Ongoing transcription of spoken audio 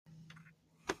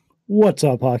What's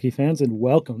up, hockey fans, and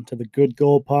welcome to the Good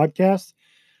Goal Podcast.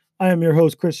 I am your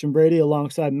host, Christian Brady,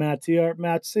 alongside Matt TR.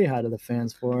 Matt, say hi to the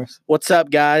fans for us. What's up,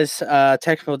 guys?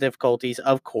 Technical difficulties,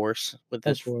 of course, with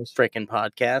this freaking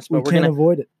podcast, but we can't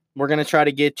avoid it. We're gonna try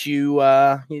to get you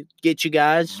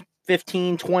guys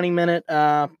 15, 20-minute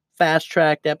fast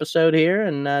tracked episode here,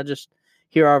 and just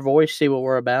hear our voice, see what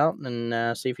we're about,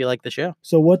 and see if you like the show.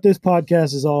 So, what this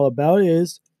podcast is all about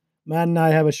is Matt and I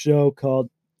have a show called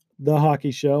The Hockey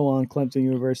Show on Clemson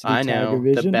University. I know, Tiger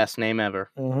Vision. the best name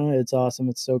ever. It's awesome.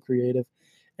 It's so creative.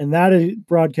 And that is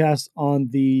broadcast on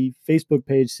the Facebook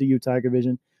page, CU Tiger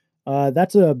Vision.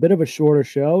 That's a bit of a shorter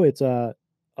show. It's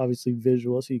obviously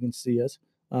visual, so you can see us.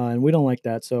 And we don't like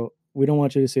that. So we don't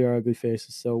want you to see our ugly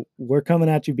faces. So we're coming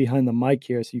at you behind the mic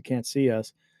here so you can't see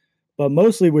us. But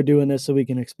mostly we're doing this so we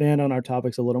can expand on our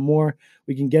topics a little more.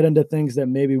 We can get into things that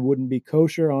maybe wouldn't be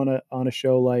kosher on a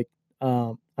show like,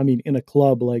 in a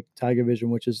club like Tiger Vision,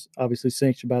 which is obviously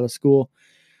sanctioned by the school.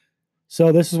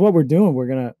 So this is what we're doing. We're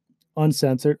going to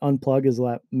uncensored, unplug, as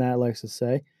Matt likes to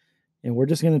say. And we're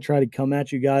just going to try to come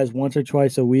at you guys once or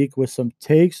twice a week with some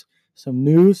takes, some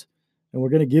news, and we're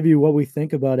going to give you what we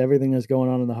think about everything that's going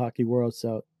on in the hockey world.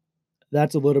 So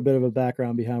that's a little bit of a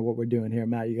background behind what we're doing here.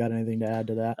 Matt, you got anything to add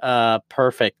to that?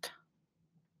 Perfect.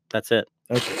 That's it.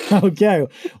 Okay.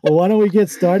 Well, why don't we get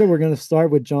started? We're going to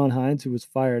start with John Hynes, who was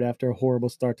fired after a horrible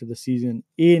start to the season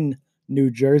in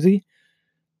New Jersey.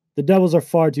 The Devils are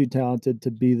far too talented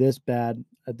to be this bad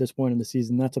at this point in the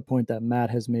season. That's a point that Matt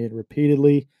has made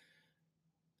repeatedly.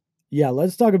 Yeah,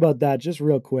 let's talk about that just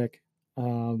real quick.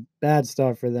 Bad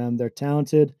start for them. They're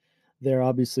talented. They're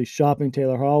obviously shopping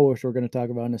Taylor Hall, which we're going to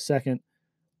talk about in a second.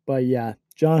 But yeah,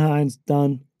 John Hynes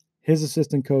done. His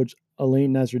assistant coach,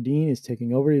 Alain Nasruddin, is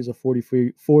taking over. He's a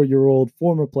 44-year-old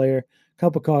former player,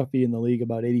 cup of coffee in the league,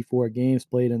 about 84 games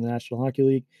played in the National Hockey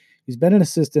League. He's been an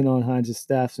assistant on Hynes'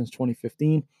 staff since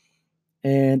 2015.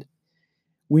 And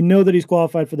we know that he's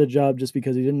qualified for the job just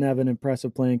because he didn't have an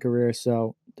impressive playing career.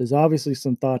 So there's obviously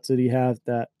some thoughts that he has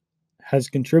that has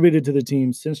contributed to the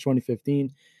team since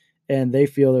 2015. And they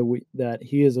feel that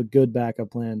he is a good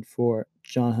backup plan for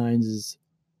John Hynes'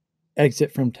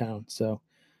 exit from town. So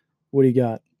what do you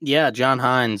got? Yeah, John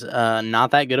Hynes,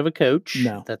 not that good of a coach.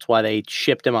 No. That's why they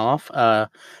shipped him off.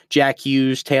 Jack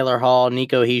Hughes, Taylor Hall,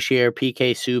 Nico Hischier,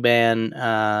 PK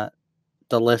Subban,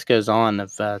 the list goes on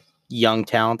of young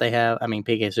talent they have. I mean,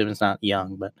 PK Subban's not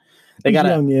young, but they got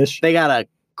a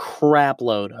crap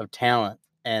load of talent,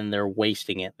 and they're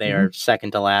wasting it. They are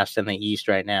second to last in the East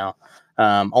right now.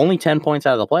 Only 10 points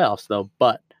out of the playoffs, though,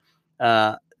 but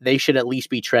they should at least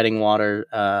be treading water,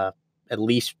 at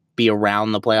least be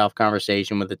around the playoff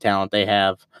conversation with the talent they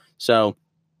have. So,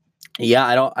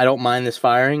 yeah, I don't mind this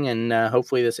firing, and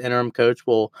hopefully this interim coach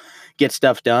will get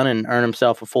stuff done and earn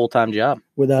himself a full-time job.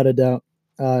 Without a doubt.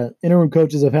 Interim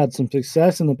coaches have had some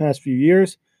success in the past few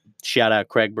years. Shout out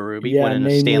Craig Berube, winning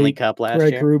a Stanley Cup last year.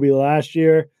 Craig Berube last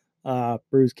year.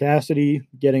 Bruce Cassidy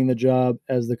getting the job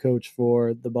as the coach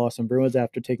for the Boston Bruins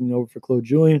after taking over for Claude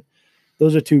Julien.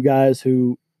 Those are two guys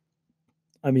who,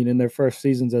 in their first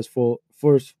seasons as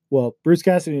Bruce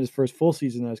Cassidy in his first full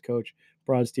season as coach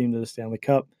brought his team to the Stanley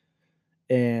Cup,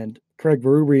 and Craig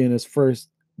Berube in his first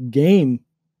game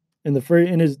in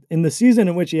the season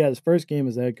in which he had his first game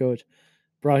as the head coach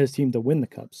brought his team to win the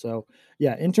cup. So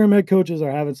yeah, interim head coaches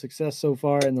are having success so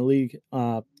far in the league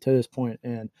to this point.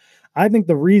 And I think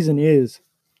the reason is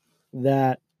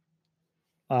that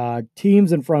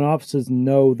teams and front offices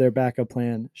know their backup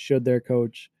plan should their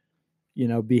coach,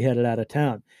 be headed out of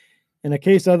town. In a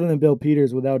case other than Bill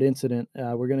Peters without incident,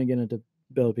 we're going to get into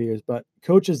Bill Peters, but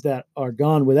coaches that are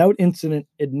gone without incident,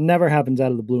 it never happens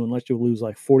out of the blue unless you lose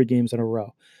like 40 games in a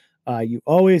row. You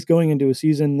always going into a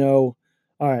season know,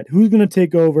 all right, who's going to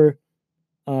take over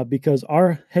because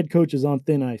our head coach is on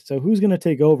thin ice. So who's going to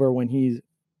take over when he's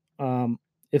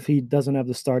if he doesn't have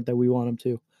the start that we want him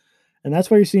to? And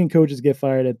that's why you're seeing coaches get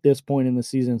fired at this point in the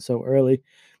season so early,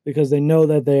 because they know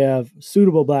that they have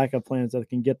suitable backup plans that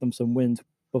can get them some wins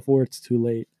before it's too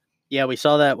late. Yeah, we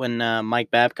saw that when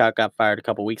Mike Babcock got fired a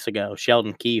couple weeks ago.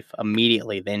 Sheldon Keefe,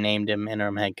 immediately they named him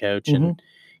interim head coach, and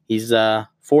he's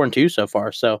 4-2 so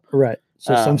far. So right,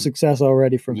 so some success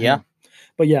already from him.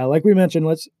 But yeah, like we mentioned,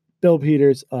 Bill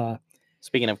Peters.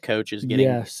 Speaking of coaches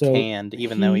getting canned,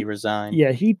 even though he resigned.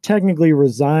 Yeah, he technically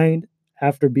resigned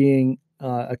after being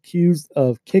accused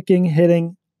of kicking,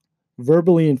 hitting,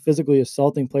 verbally and physically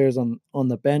assaulting players on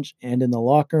the bench and in the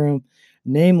locker room,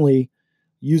 namely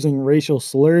using racial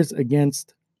slurs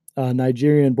against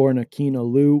Nigerian-born Akin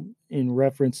Olu in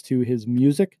reference to his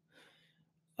music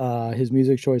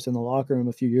choice in the locker room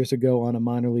a few years ago on a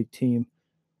minor league team.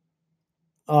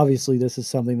 Obviously, this is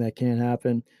something that can't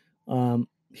happen.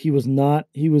 He was not.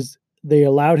 They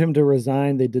allowed him to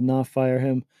resign. They did not fire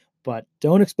him. But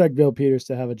don't expect Bill Peters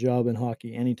to have a job in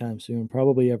hockey anytime soon,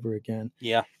 probably ever again.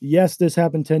 Yeah. Yes, this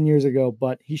happened 10 years ago,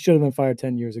 but he should have been fired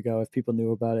 10 years ago if people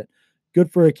knew about it.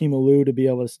 Good for Akeem Alou to be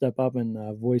able to step up and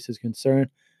voice his concern.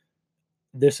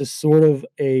 This is sort of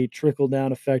a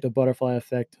trickle-down effect, a butterfly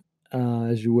effect,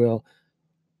 as you will,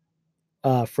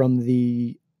 from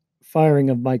the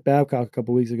firing of Mike Babcock a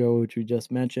couple weeks ago, which we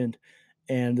just mentioned,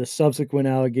 and the subsequent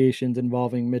allegations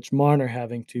involving Mitch Marner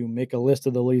having to make a list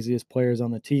of the laziest players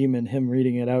on the team and him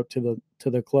reading it out to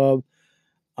the club.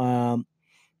 And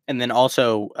then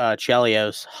also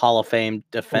Chelios, Hall of Fame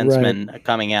defenseman,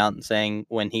 coming out and saying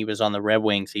when he was on the Red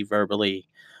Wings, he verbally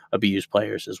abused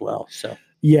players as well. So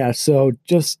yeah, so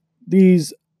just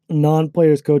these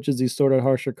non-players coaches, these sort of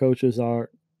harsher coaches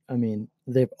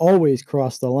they've always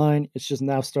crossed the line. It's just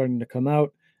now starting to come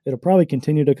out. It'll probably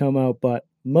continue to come out, but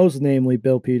most namely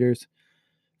Bill Peters.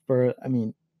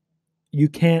 You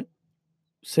can't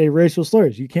say racial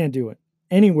slurs. You can't do it.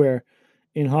 Anywhere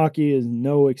in hockey is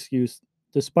no excuse,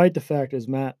 despite the fact, as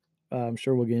Matt, I'm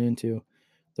sure we'll get into,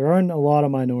 there aren't a lot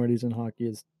of minorities in hockey.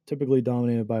 It's typically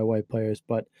dominated by white players,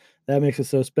 but that makes it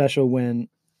so special when,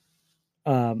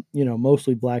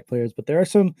 mostly black players. But there are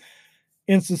some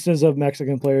instances of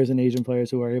Mexican players and Asian players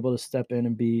who are able to step in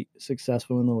and be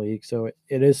successful in the league. So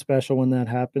it is special when that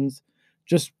happens,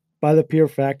 just by the pure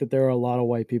fact that there are a lot of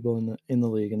white people in the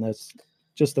league, and that's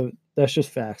just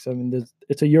facts. I mean,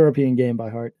 it's a European game by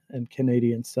heart and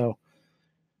Canadian. So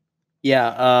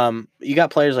yeah, you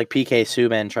got players like PK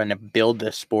Subban trying to build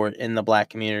this sport in the black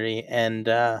community, and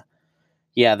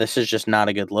this is just not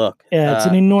a good look. Yeah, it's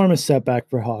an enormous setback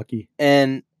for hockey.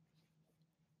 And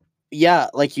yeah,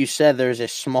 like you said, there's a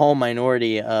small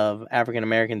minority of African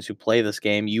Americans who play this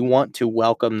game. You want to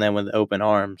welcome them with open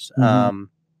arms,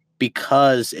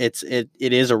 because it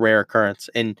is a rare occurrence,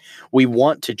 and we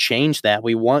want to change that.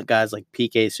 We want guys like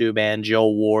PK Subban,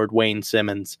 Joel Ward, Wayne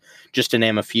Simmons, just to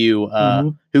name a few,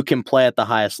 who can play at the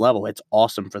highest level. It's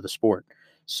awesome for the sport.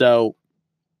 So,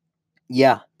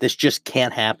 yeah, this just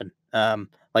can't happen.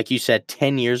 Like you said,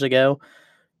 10 years ago,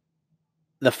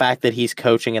 the fact that he's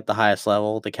coaching at the highest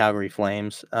level, the Calgary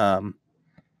Flames, 10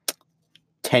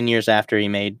 years after he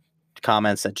made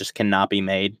comments that just cannot be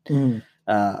made,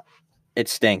 it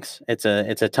stinks. It's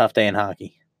a tough day in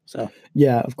hockey. So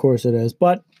yeah, of course it is.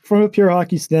 But from a pure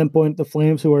hockey standpoint, the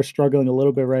Flames, who are struggling a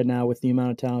little bit right now with the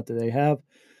amount of talent that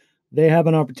they have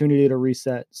an opportunity to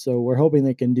reset. So we're hoping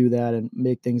they can do that and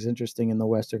make things interesting in the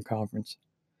Western Conference.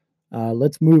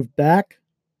 Let's move back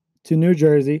to New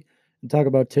Jersey and talk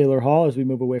about Taylor Hall as we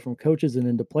move away from coaches and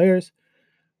into players.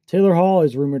 Taylor Hall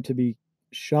is rumored to be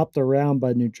shopped around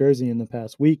by New Jersey in the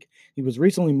past week. He was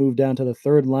recently moved down to the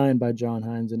third line by John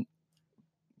Hynes, and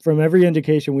from every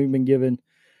indication we've been given,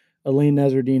 Alain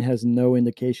Nasreddine has no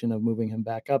indication of moving him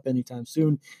back up anytime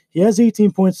soon. He has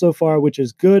 18 points so far, which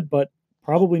is good, but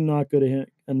probably not good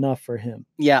enough for him.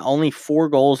 Yeah, only 4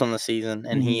 goals on the season,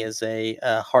 and he is a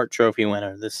Hart Trophy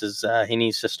winner. This is he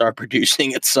needs to start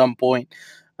producing at some point,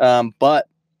 but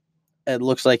it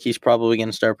looks like he's probably going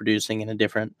to start producing in a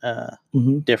different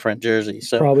jersey.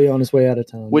 So probably on his way out of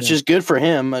town, which is good for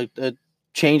him. A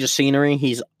change of scenery.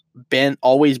 He's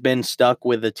always been stuck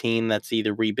with a team that's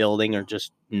either rebuilding or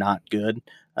just not good.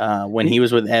 When he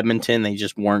was with Edmonton, they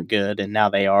just weren't good, and now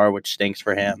they are, which stinks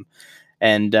for him.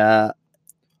 And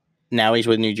now he's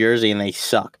with New Jersey, and they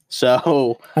suck.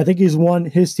 So I think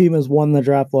his team has won the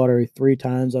draft lottery 3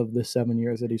 times of the 7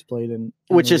 years that he's played in.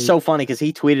 Which is so funny because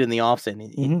he tweeted in the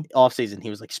offseason, he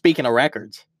was like, speaking of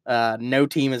records, no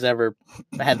team has ever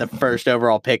had the first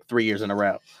overall pick 3 years in a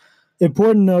row.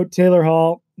 Important note, Taylor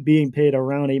Hall being paid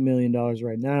around $8 million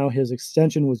right now. His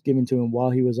extension was given to him while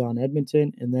he was on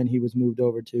Edmonton, and then he was moved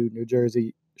over to New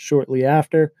Jersey shortly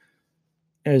after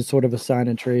as sort of a sign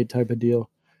and trade type of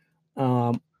deal.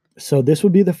 So this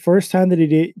would be the first time that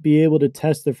he'd be able to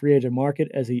test the free agent market,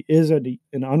 as he is an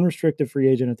unrestricted free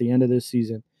agent at the end of this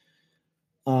season.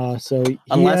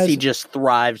 Unless he just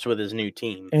thrives with his new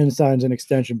team and signs an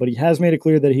extension, but he has made it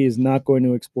clear that he is not going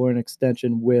to explore an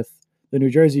extension with the New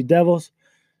Jersey Devils.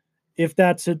 If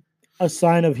that's a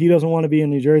sign of he doesn't want to be in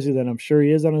New Jersey, then I'm sure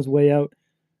he is on his way out.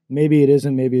 Maybe it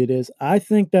isn't, maybe it is. I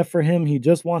think that for him, he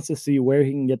just wants to see where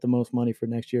he can get the most money for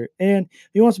next year, and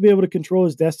he wants to be able to control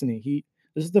his destiny.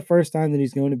 This is the first time that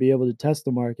he's going to be able to test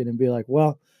the market and be like,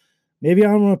 well, maybe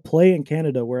I want to play in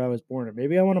Canada where I was born, or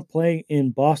maybe I want to play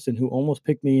in Boston, who almost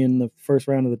picked me in the first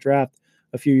round of the draft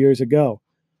a few years ago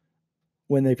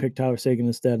when they picked Tyler Seguin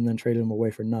instead and then traded him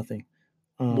away for nothing.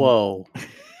 Whoa.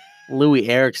 Louis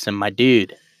Eriksson, my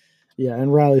dude. Yeah,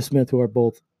 and Riley Smith, who are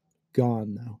both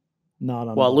gone now. not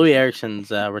on. Well, Boston. Louis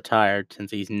Erickson's retired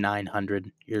since he's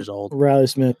 900 years old. Riley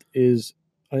Smith is,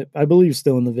 I believe,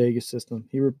 still in the Vegas system.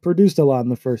 He produced a lot in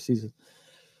the first season.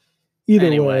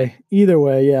 Either way,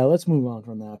 yeah, let's move on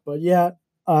from that. But yeah,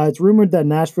 it's rumored that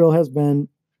Nashville has been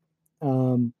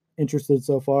interested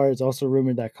so far. It's also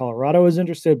rumored that Colorado is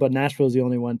interested, but Nashville is the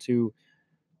only one to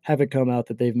have it come out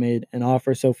that they've made an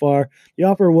offer so far. The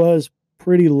offer was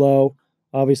pretty low.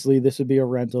 Obviously, this would be a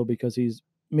rental because he's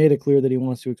made it clear that he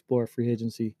wants to explore free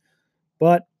agency.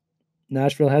 But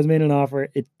Nashville has made an offer.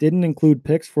 It didn't include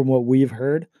picks from what we've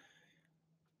heard.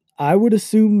 I would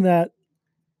assume that,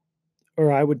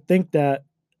 or I would think that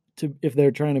if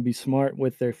they're trying to be smart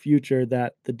with their future,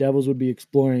 that the Devils would be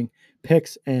exploring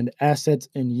picks and assets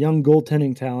and young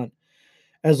goaltending talent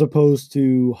as opposed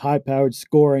to high-powered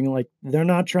scoring. Like, they're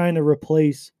not trying to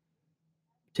replace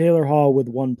Taylor Hall with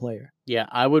one player. Yeah,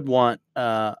 I would want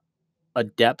a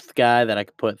depth guy that I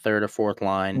could put third or fourth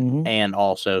line, and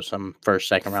also some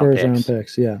second round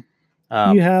picks. Yeah,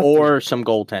 or some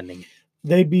goaltending.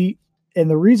 They'd be, and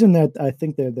the reason that I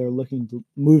think they're looking to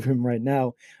move him right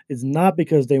now is not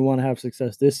because they want to have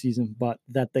success this season, but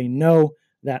that they know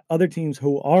that other teams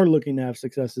who are looking to have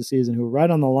success this season, who are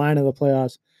right on the line of the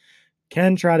playoffs,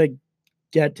 can try to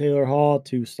get Taylor Hall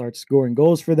to start scoring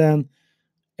goals for them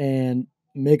and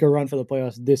make a run for the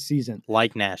playoffs this season.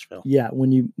 Like Nashville. Yeah,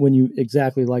 when you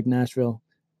exactly like Nashville.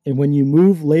 And when you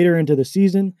move later into the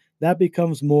season, that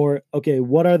becomes more, okay,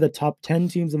 what are the top 10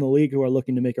 teams in the league who are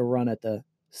looking to make a run at the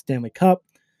Stanley Cup?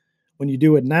 When you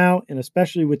do it now, and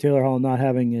especially with Taylor Hall not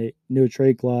having a no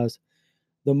trade clause,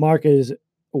 the market is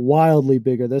wildly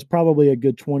bigger. There's probably a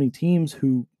good 20 teams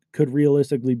who could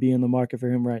realistically be in the market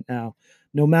for him right now,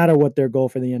 no matter what their goal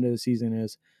for the end of the season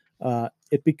is.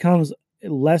 It becomes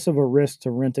less of a risk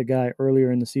to rent a guy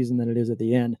earlier in the season than it is at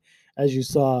the end. As you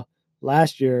saw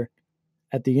last year,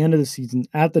 at the end of the season,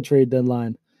 at the trade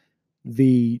deadline,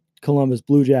 the Columbus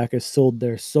Blue Jackets sold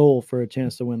their soul for a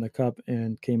chance to win the cup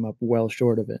and came up well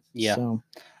short of it. Yeah. So,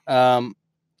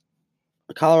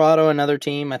 Colorado, another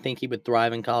team. I think he would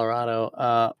thrive in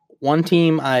Colorado. One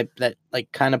team that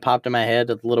kind of popped in my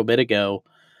head a little bit ago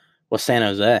was San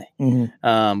Jose.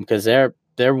 Because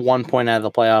they're 1 point out of the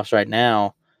playoffs right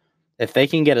now. If they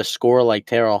can get a score like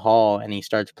Taylor Hall and he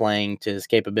starts playing to his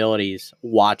capabilities,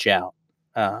 watch out.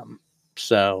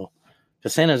 So,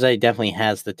 because San Jose definitely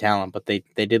has the talent, but they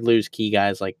did lose key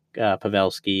guys like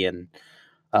Pavelski and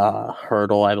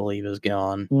Hurdle, I believe, is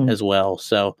gone as well.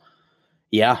 So,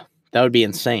 yeah, that would be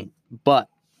insane. But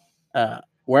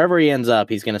wherever he ends up,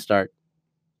 he's gonna start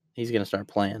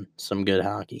playing some good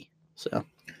hockey. So.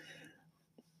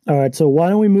 All right, so why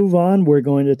don't we move on? We're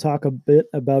going to talk a bit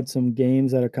about some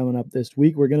games that are coming up this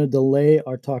week. We're going to delay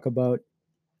our talk about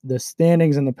the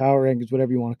standings and the power rankings,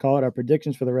 whatever you want to call it, our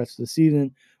predictions for the rest of the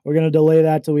season. We're going to delay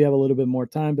that till we have a little bit more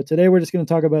time. But today we're just going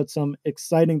to talk about some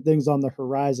exciting things on the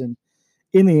horizon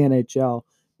in the NHL,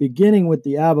 beginning with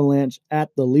the Avalanche at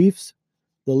the Leafs.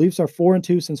 The Leafs are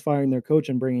 4-2 since firing their coach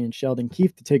and bringing in Sheldon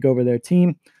Keefe to take over their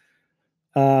team.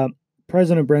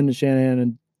 President Brendan Shanahan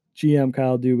and GM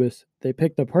Kyle Dubas, they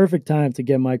picked the perfect time to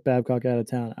get Mike Babcock out of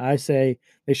town. I say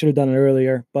they should have done it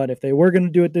earlier, but if they were going to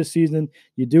do it this season,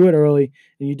 you do it early,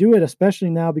 and you do it especially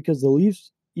now because the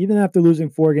Leafs, even after losing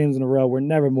 4 games in a row, were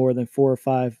never more than 4 or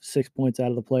 5, 6 points out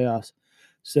of the playoffs.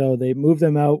 So they moved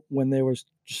them out when they were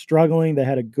struggling. They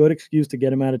had a good excuse to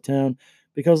get him out of town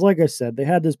because, like I said, they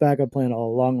had this backup plan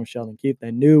all along with Sheldon Keefe.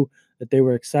 They knew that they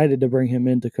were excited to bring him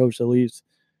in to coach the Leafs.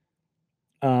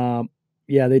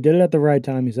 Yeah, they did it at the right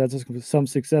time. He's had some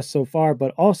success so far,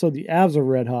 but also the Avs are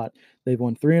red hot. They've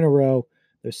won 3 in a row.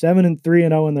 They're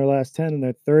 7-3-0 in their last 10, and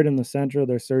they're third in the Central.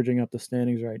 They're surging up the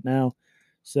standings right now.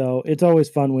 So it's always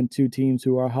fun when two teams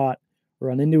who are hot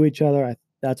run into each other.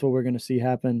 That's what we're going to see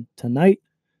happen tonight.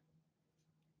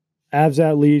 Avs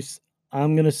at Leafs.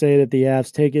 I'm going to say that the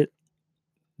Avs take it.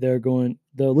 The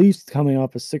Leafs coming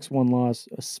off a 6-1 loss,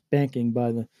 a spanking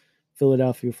by the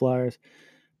Philadelphia Flyers.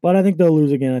 But I think they'll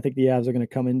lose again. I think the Avs are going to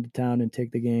come into town and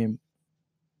take the game.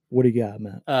 What do you got,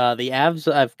 Matt? The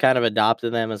Avs, I've kind of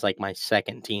adopted them as like my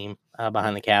second team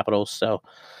behind the Capitals. So,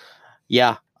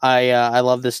 yeah, I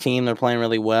love this team. They're playing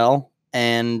really well.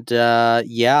 And,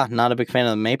 not a big fan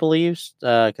of the Maple Leafs,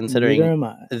 considering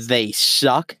they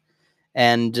suck.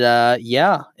 And,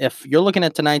 if you're looking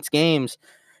at tonight's games,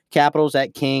 Capitals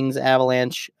at Kings,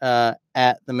 Avalanche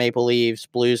at the Maple Leafs,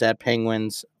 Blues at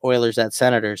Penguins, Oilers at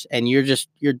Senators, and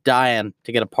you're dying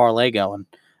to get a parlay going.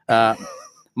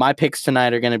 My picks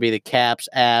tonight are going to be the Caps,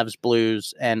 Avs,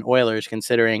 Blues, and Oilers,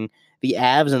 considering the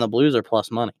Avs and the Blues are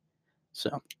plus money.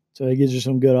 So it gives you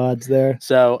some good odds there.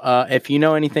 So if you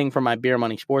know anything from my Beer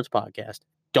Money Sports podcast,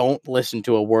 don't listen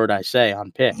to a word I say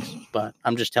on picks, but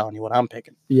I'm just telling you what I'm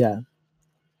picking. Yeah.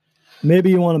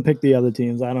 Maybe you want to pick the other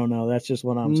teams. I don't know. That's just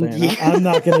what I'm saying. Yeah. I'm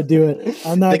not going to do it.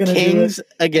 I'm not going to do it. The Kings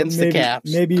against maybe, the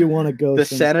Caps. Maybe you want to go the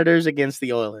Senators against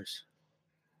the Oilers.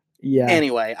 Yeah.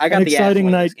 Anyway, I got an the exciting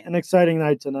Avs night. An exciting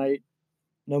night tonight.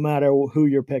 No matter who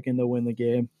you're picking to win the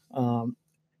game,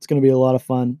 it's going to be a lot of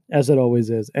fun, as it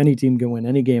always is. Any team can win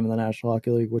any game in the National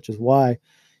Hockey League, which is why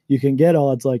you can get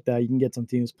odds like that. You can get some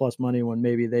teams plus money when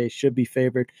maybe they should be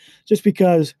favored, just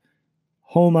because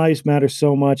home ice matters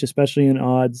so much, especially in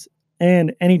odds.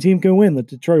 And any team can win. The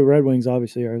Detroit Red Wings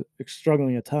obviously are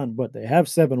struggling a ton, but they have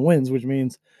 7 wins, which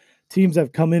means teams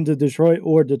have come into Detroit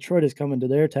or Detroit has come into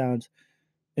their towns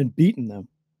and beaten them.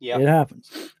 Yeah, it happens.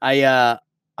 I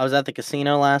was at the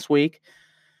casino last week.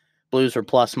 Blues were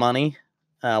plus money,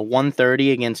 130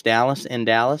 against Dallas in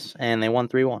Dallas, and they won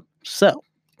 3-1. So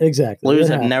exactly, Blues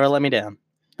have never let me down.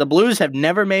 The Blues have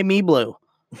never made me blue.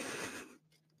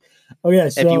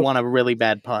 Okay, so if you want a really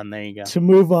bad pun, there you go. To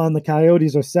move on, the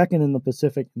Coyotes are second in the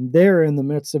Pacific. They're in the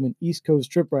midst of an East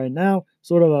Coast trip right now,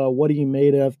 sort of a what are you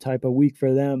made of type of week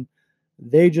for them.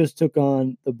 They just took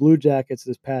on the Blue Jackets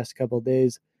this past couple of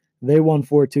days. They won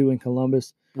 4-2 in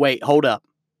Columbus. Wait, hold up.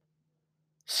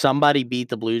 Somebody beat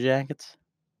the Blue Jackets?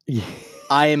 Yeah.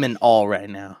 I am in awe right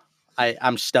now.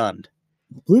 I'm stunned.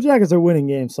 Blue Jackets are winning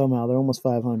games somehow. They're almost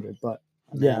 500, but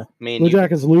yeah. Blue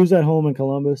Jackets lose at home in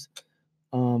Columbus.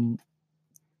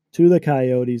 To the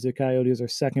Coyotes. The Coyotes are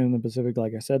second in the Pacific.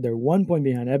 Like I said, they're 1 point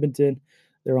behind Edmonton.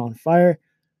 They're on fire.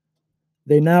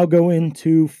 They now go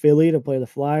into Philly to play the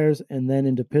Flyers and then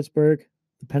into Pittsburgh,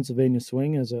 the Pennsylvania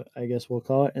Swing, I guess we'll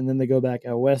call it. And then they go back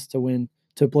out west to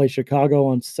play Chicago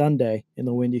on Sunday in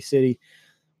the Windy City.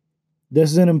 This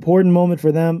is an important moment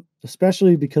for them,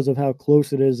 especially because of how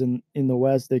close it is in the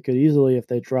West. They could easily, if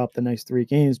they drop the next 3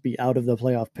 games, be out of the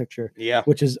playoff picture. Yeah.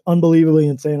 Which is unbelievably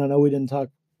insane. I know we didn't talk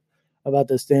about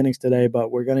the standings today, but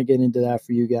we're going to get into that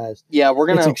for you guys. Yeah,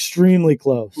 it's extremely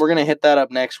close. We're going to hit that up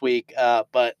next week,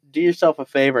 but do yourself a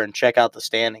favor and check out the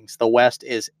standings. The West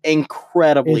is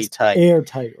incredibly tight.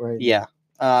 Airtight right now.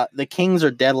 Yeah. The Kings are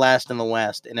dead last in the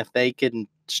West, and if they can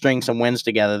string some wins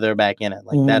together, they're back in it.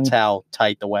 That's how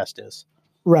tight the West is.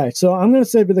 Right. So I'm going to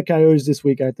say for the Coyotes this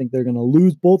week, I think they're going to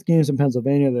lose both games in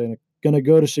Pennsylvania. They're going to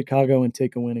go to Chicago and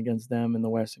take a win against them in the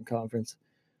Western Conference.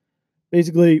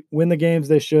 Basically, win the games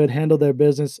they should, handle their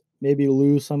business, maybe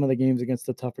lose some of the games against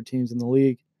the tougher teams in the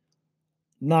league.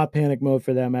 Not panic mode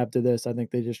for them after this. I think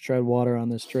they just tread water on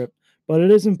this trip. But it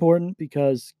is important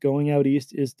because going out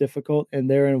east is difficult, and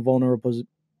they're in a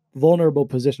vulnerable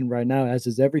position right now, as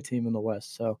is every team in the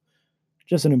West. So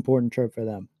just an important trip for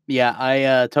them. Yeah,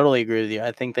 I totally agree with you.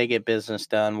 I think they get business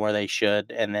done where they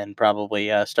should, and then probably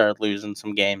start losing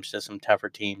some games to some tougher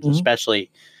teams,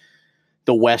 especially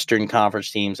the Western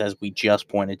Conference teams, as we just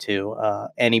pointed to.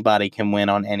 Anybody can win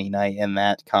on any night in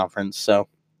that conference. So,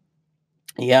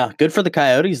 yeah, good for the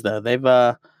Coyotes, though. They've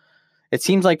it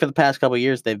seems like for the past couple of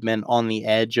years, they've been on the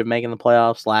edge of making the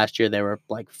playoffs. Last year, they were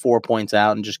like 4 points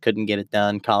out and just couldn't get it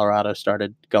done. Colorado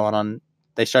started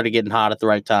getting hot at the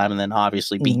right time, and then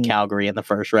obviously beat Calgary in the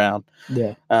first round.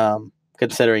 Yeah.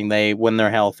 Considering when they're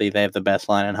healthy, they have the best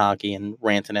line in hockey in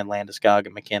Rantanen, Landeskog,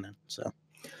 and McKinnon. So.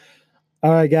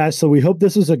 All right, guys. So we hope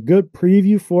this was a good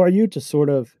preview for you to sort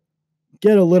of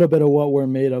get a little bit of what we're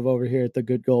made of over here at the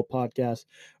Good Goal Podcast.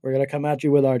 We're going to come at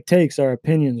you with our takes, our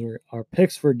opinions, our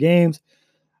picks for games,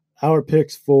 our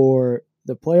picks for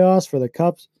the playoffs, for the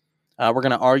cups. We're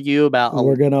going to argue about.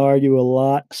 We're going to argue a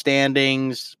lot.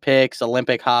 Standings, picks,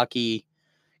 Olympic hockey,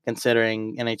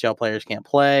 considering NHL players can't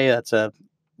play. That's a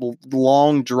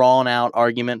long, drawn-out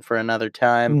argument for another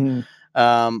time.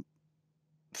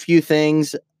 Few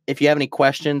things. If you have any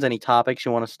questions, any topics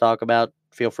you want us to talk about,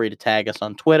 feel free to tag us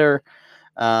on Twitter.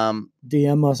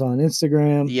 DM us on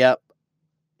Instagram. Yep.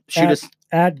 Shoot us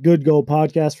at Good Goal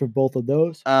Podcast for both of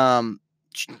those.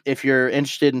 If you're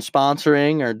interested in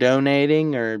sponsoring or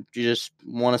donating, or you just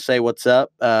want to say what's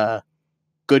up,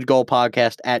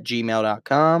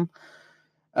 goodgoalpodcast@gmail.com.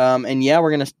 And yeah,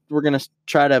 we're gonna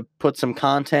try to put some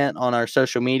content on our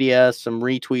social media, some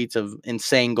retweets of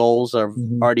insane goals have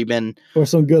already been, or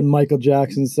some good Michael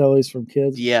Jackson sellies from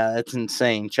kids. Yeah, it's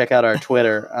insane. Check out our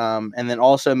Twitter, and then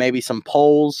also maybe some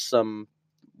polls.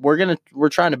 We're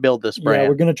trying to build this brand. Yeah,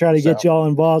 we're gonna try to get y'all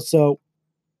involved. So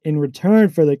in return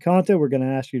for the content, we're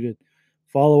gonna ask you to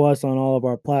follow us on all of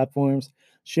our platforms,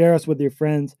 share us with your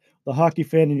friends, the hockey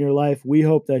fan in your life. We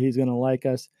hope that he's gonna like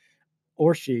us.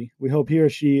 Or she. We hope he or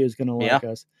she is going to like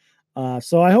us.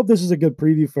 So I hope this is a good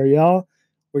preview for y'all.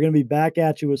 We're going to be back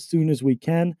at you as soon as we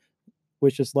can.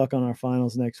 Wish us luck on our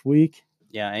finals next week.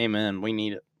 Yeah, amen. We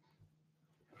need it.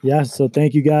 Yeah. So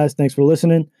thank you guys. Thanks for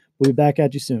listening. We'll be back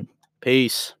at you soon.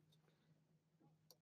 Peace.